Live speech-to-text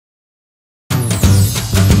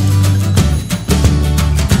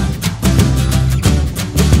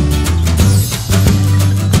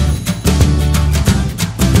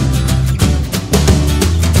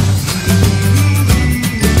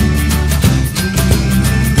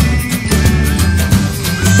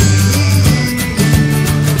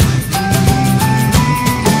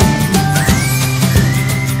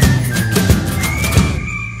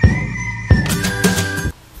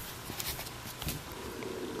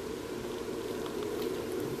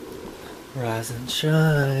Rise and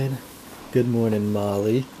shine. Good morning,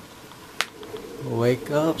 Molly. Wake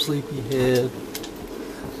up, sleepyhead.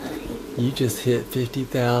 You just hit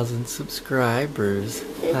 50,000 subscribers.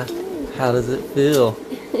 How does it feel?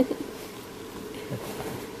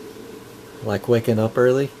 Like waking up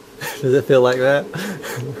early? Does it feel like that?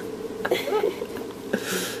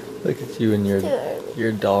 Look at you and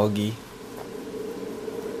your doggy.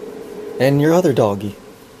 And your other doggy.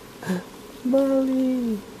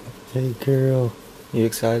 Molly. Hey girl. You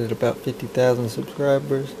excited about 50,000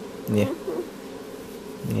 subscribers? Yeah.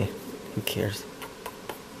 Yeah. Who cares?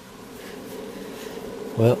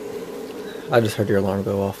 Well, I just heard your alarm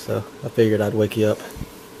go off, so I figured I'd wake you up.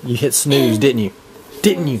 You hit snooze, didn't you?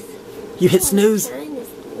 Didn't you? You hit snooze?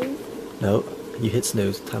 No, you hit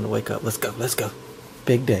snooze. Time to wake up. Let's go, let's go.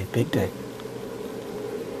 Big day, big day.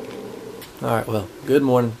 Alright, well, good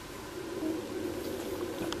morning.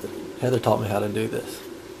 Heather taught me how to do this.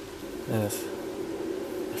 And it's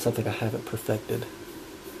something I haven't perfected.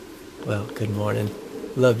 Well, good morning.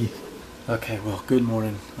 Love you. Okay, well, good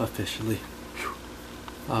morning officially.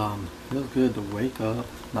 Feels good to wake up,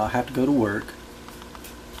 not have to go to work,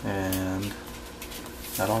 and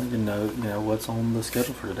I don't even know, what's on the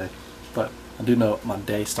schedule for today. But I do know my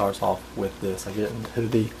day starts off with this. I get into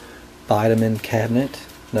the vitamin cabinet.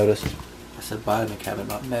 Notice I said vitamin cabinet,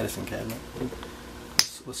 not medicine cabinet.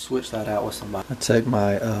 Let's switch that out with somebody. I take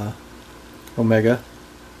my omega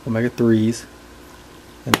 3s,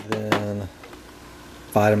 and then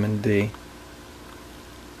vitamin D.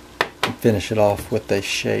 Finish it off with a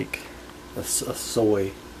shake, a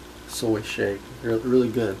soy shake. Really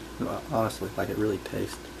good, honestly. Like, it really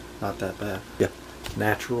tastes not that bad. Yeah,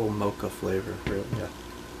 natural mocha flavor. Really, yeah,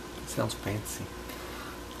 it sounds fancy.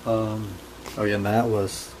 Oh yeah, and that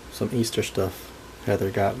was some Easter stuff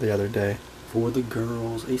Heather got the other day for the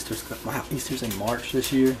girls. Wow, Easter's in March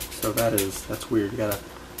this year, so that's weird. You gotta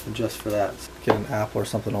adjust for that. Get an apple or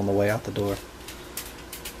something on the way out the door.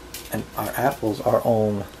 And our apples are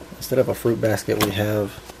on, instead of a fruit basket, we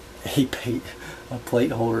have a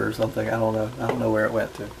plate holder or something. I don't know where it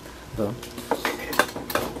went to. So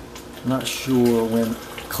I'm not sure when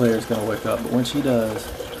Claire's gonna wake up, but when she does,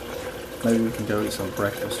 maybe we can go eat some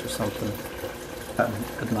breakfast or something. Got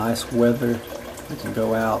a nice weather. We can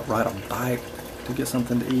go out, ride a bike to get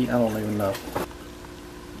something to eat. I don't even know.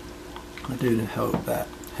 I do hope that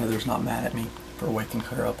Heather's not mad at me for waking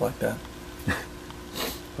her up like that.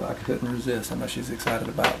 But I couldn't resist. I know she's excited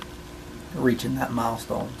about reaching that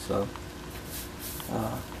milestone, so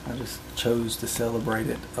I just chose to celebrate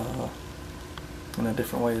it in a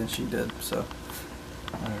different way than she did. So,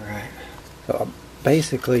 alright. So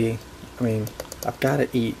basically, I've got to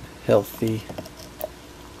eat healthy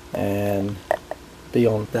and be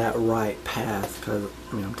on that right path, because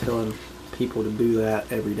I'm telling people to do that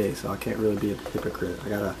every day, so I can't really be a hypocrite. I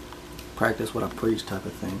gotta practice what I preach, type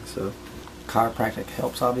of thing. So chiropractic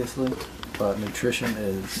helps, obviously, but nutrition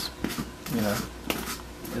is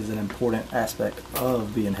an important aspect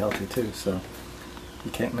of being healthy too, so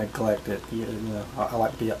you can't neglect it. I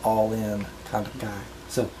like to be an all-in kind of guy,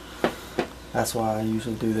 so that's why I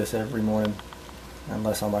usually do this every morning.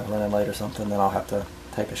 Unless I'm like running late or something, then I'll have to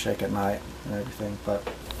take a shake at night and everything. But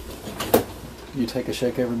you take a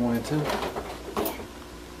shake every morning too?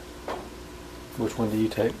 Which one do you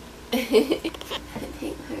take? I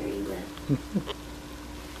take Harina.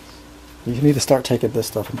 You need to start taking this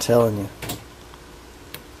stuff, I'm telling you.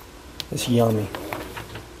 It's yummy.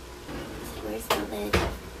 Where's my bed?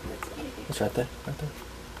 It's right there, right there.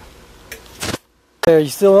 There, you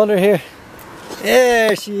still under here?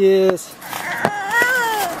 There she is.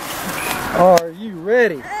 Are you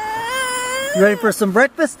ready? You ready for some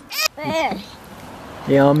breakfast?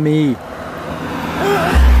 Yummy.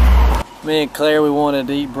 Me and Claire, we wanted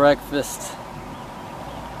to eat breakfast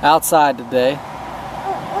outside today,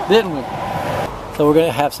 didn't we? So we're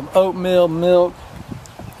gonna have some oatmeal, milk.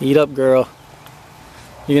 Eat up, girl.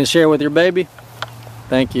 You gonna share with your baby?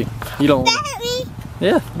 Thank you. You don't want it.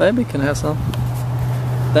 Yeah, baby can have some.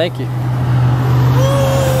 Thank you.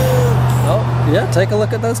 Oh, yeah, take a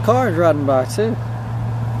look at those cars riding by too.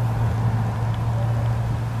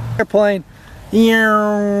 Airplane.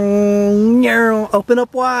 Open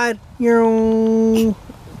up wide. There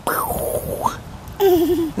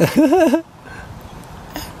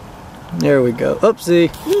we go. Oopsie.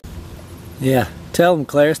 Yeah, tell them,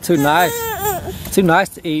 Claire, it's too nice. It's too nice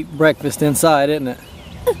to eat breakfast inside, isn't it?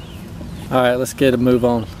 Alright, let's get a move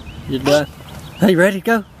on. You done? Are you ready to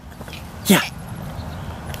go? Yeah.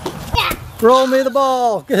 Roll me the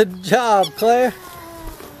ball. Good job, Claire.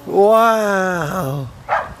 Wow.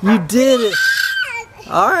 You did it.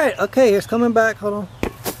 Alright, okay, here's coming back. Hold on.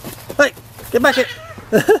 Hey, get back here.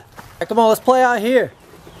 Come on, let's play out here.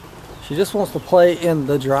 She just wants to play in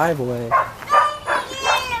the driveway.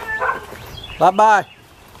 Bye-bye.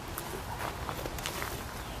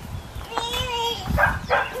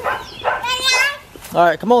 All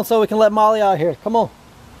right, come on so we can let Molly out here. Come on.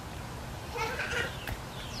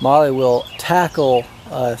 Molly will tackle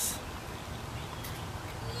us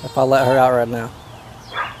if I let her out right now.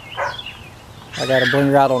 I gotta bring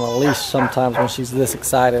her out on a leash sometimes when she's this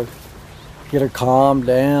excited. Get her calmed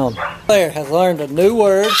down. Claire has learned a new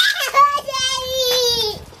word.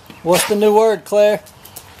 What's the new word, Claire?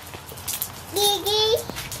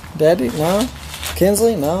 Daddy? No.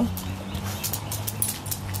 Kinsley? No.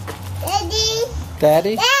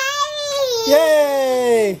 Daddy?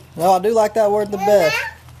 Yay! No, I do like that word the best.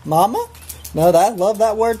 Mama? No, I love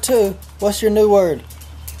that word too. What's your new word?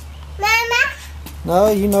 Mama.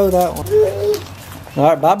 No, you know that one. All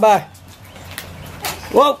right, bye-bye.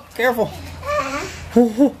 Whoa, careful.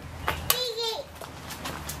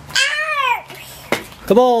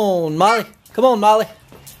 Come on, Molly. Come on, Molly.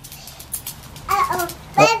 Uh-oh,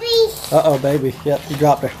 baby. Uh-oh, baby. Yep, you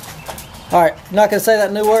dropped her. All right, you're not going to say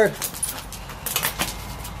that new word?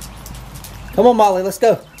 Come on, Molly, let's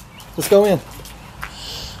go. Let's go in.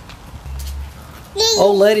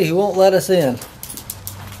 Old lady who won't let us in.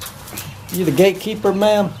 You the gatekeeper,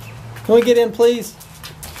 ma'am? Can we get in, please?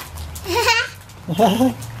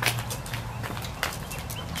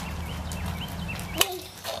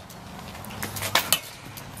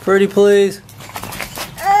 Pretty please.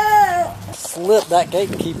 Slipped that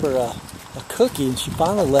gatekeeper a cookie and she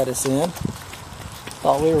finally let us in.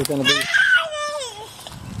 Thought we were going to be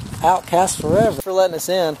outcast forever. For letting us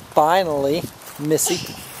in, finally, Missy.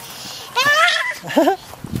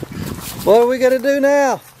 What are we going to do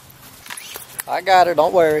now? I got her,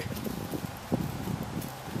 don't worry.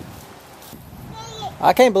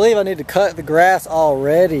 I can't believe I need to cut the grass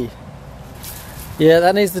already. Yeah,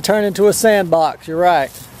 that needs to turn into a sandbox, you're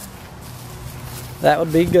right. That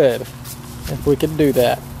would be good if we could do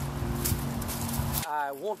that.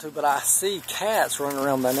 I want to, but I see cats running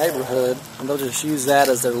around my neighborhood and they'll just use that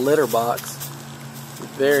as their litter box.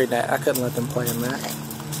 Very nice. I couldn't let them play in that.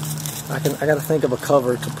 I gotta think of a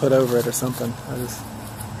cover to put over it or something. I just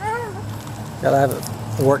gotta have it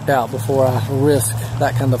worked out before I risk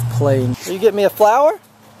that kind of playing. You get me a flower?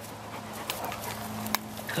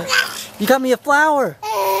 You got me a flower?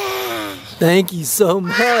 Thank you so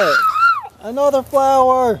much. Another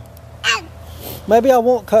flower. Maybe I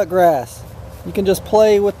won't cut grass. You can just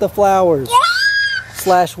play with the flowers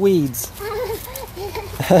 / weeds.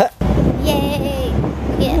 Yay!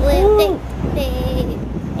 Get a little date day.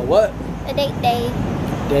 A what? A date day.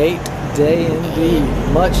 Date day indeed.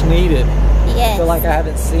 Much needed. Yes. I feel like I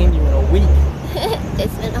haven't seen you in a week.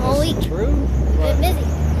 It's been a whole week. True. Been busy.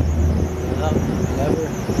 No,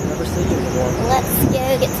 never see you anymore. Let's go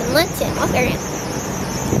get some lunch and walk around.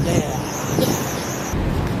 Yeah.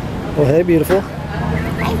 Well, hey, beautiful.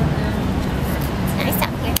 Hey. It's nice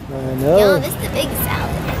out here. I know. Yo, this is the big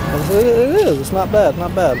salad. It is. It's not bad.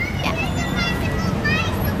 Not bad. Yeah.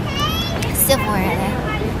 Still more in there.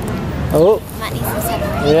 Oh. Might need some stuff.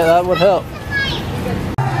 Yeah, that would help.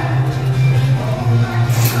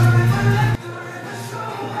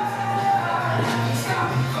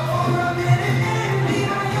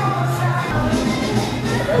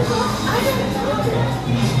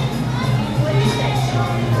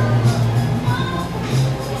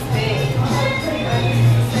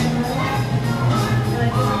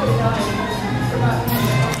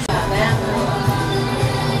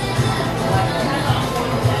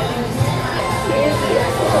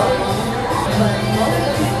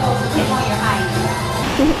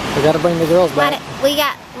 We gotta bring the girls back. We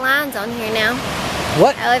got lines on here now.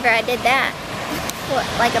 What? However, I did that. What,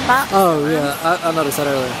 like a box? Oh, yeah. I noticed that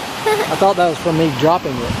earlier. I thought that was from me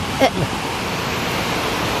dropping it.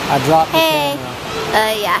 I dropped the camera.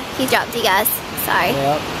 Yeah, he dropped you guys. Sorry.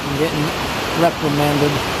 Yep, I'm getting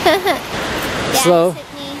reprimanded. Yeah, So,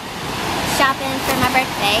 took me shopping for my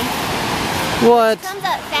birthday. what? It comes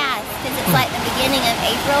up fast because it's like the beginning of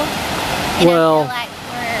April. And Well, I feel like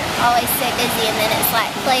we're always so busy and then it's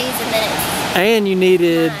like plays and then it's and you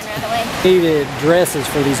needed right away. dresses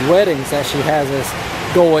for these weddings that she has us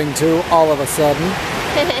going to all of a sudden.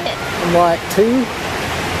 I'm like, 2?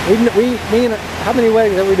 Me and how many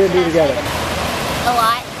weddings have we been do together? A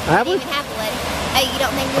lot. Have we? Didn't even have a wedding. Oh, you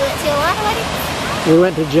don't think we went to a lot of weddings? We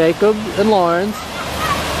went to Jacob and Lauren's.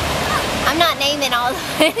 I'm not naming all the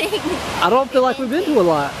weddings. I don't feel like we've been to a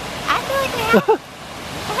lot. I feel like we have.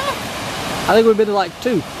 I think we've been to like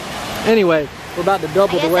 2. Anyway, we're about to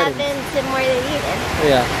double the I wedding. guess I've been to more than you then.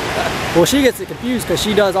 Yeah. Well, she gets it confused because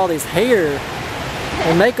she does all these hair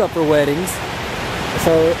and makeup for weddings.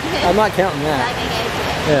 So I'm not counting that. Like I go to it.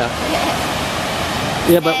 Yeah.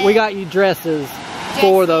 Yeah, but we got you dresses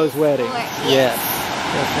for those weddings. Yes.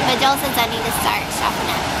 But Joel says I need to start shopping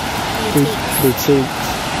at boutiques. Boutiques.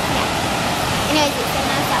 Yeah. Anyways, it's so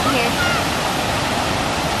nice out here.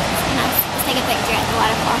 It's nice. Let's take a picture at the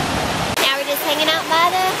waterfall. Now we're just hanging out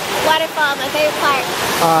by the waterfall, my favorite part.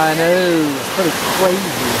 I know. It's pretty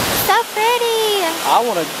crazy. So pretty. I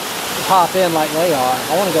want to hop in like they are.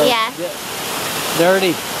 I want to go get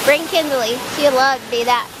dirty. Bring Kinsley. She'd love to do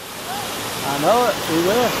that. I know it. We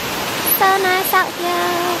will. So nice out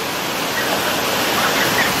here.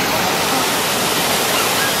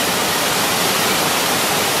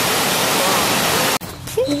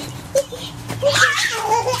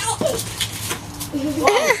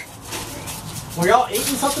 Were y'all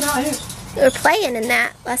eating something out here? We were playing in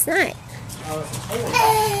that last night.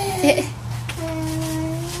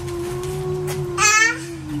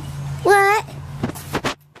 What?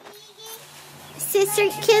 Sister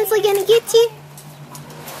Kinsley gonna get you?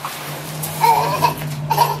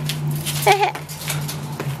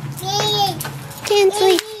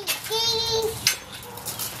 Kinsley.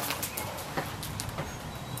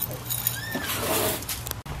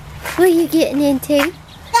 What are you getting into?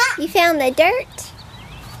 You found the dirt?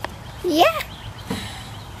 Yeah.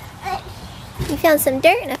 You found some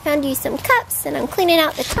dirt and I found you some cups and I'm cleaning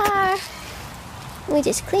out the car. We're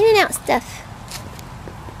just cleaning out stuff.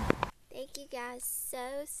 Thank you guys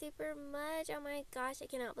so super much. Oh my gosh, I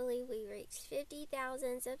cannot believe we reached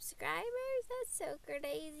 50,000 subscribers. That's so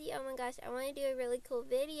crazy. Oh my gosh, I want to do a really cool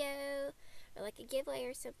video or like a giveaway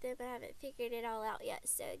or something, but I haven't figured it all out yet.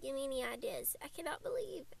 So give me any ideas. I cannot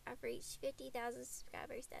believe I've reached 50,000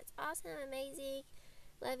 subscribers. That's awesome, amazing.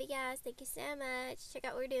 Love you guys. Thank you so much. Check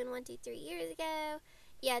out what we were doing 1, 2, 3 years ago.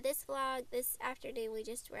 Yeah, this vlog, this afternoon, we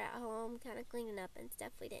just were at home kind of cleaning up and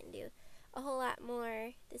stuff. We didn't do a whole lot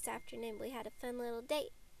more this afternoon. We had a fun little day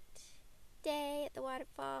at the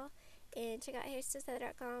waterfall. And check out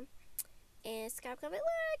HairStylistHeather.com. And subscribe, comment,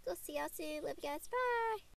 like. We'll see y'all soon. Love you guys.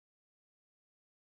 Bye.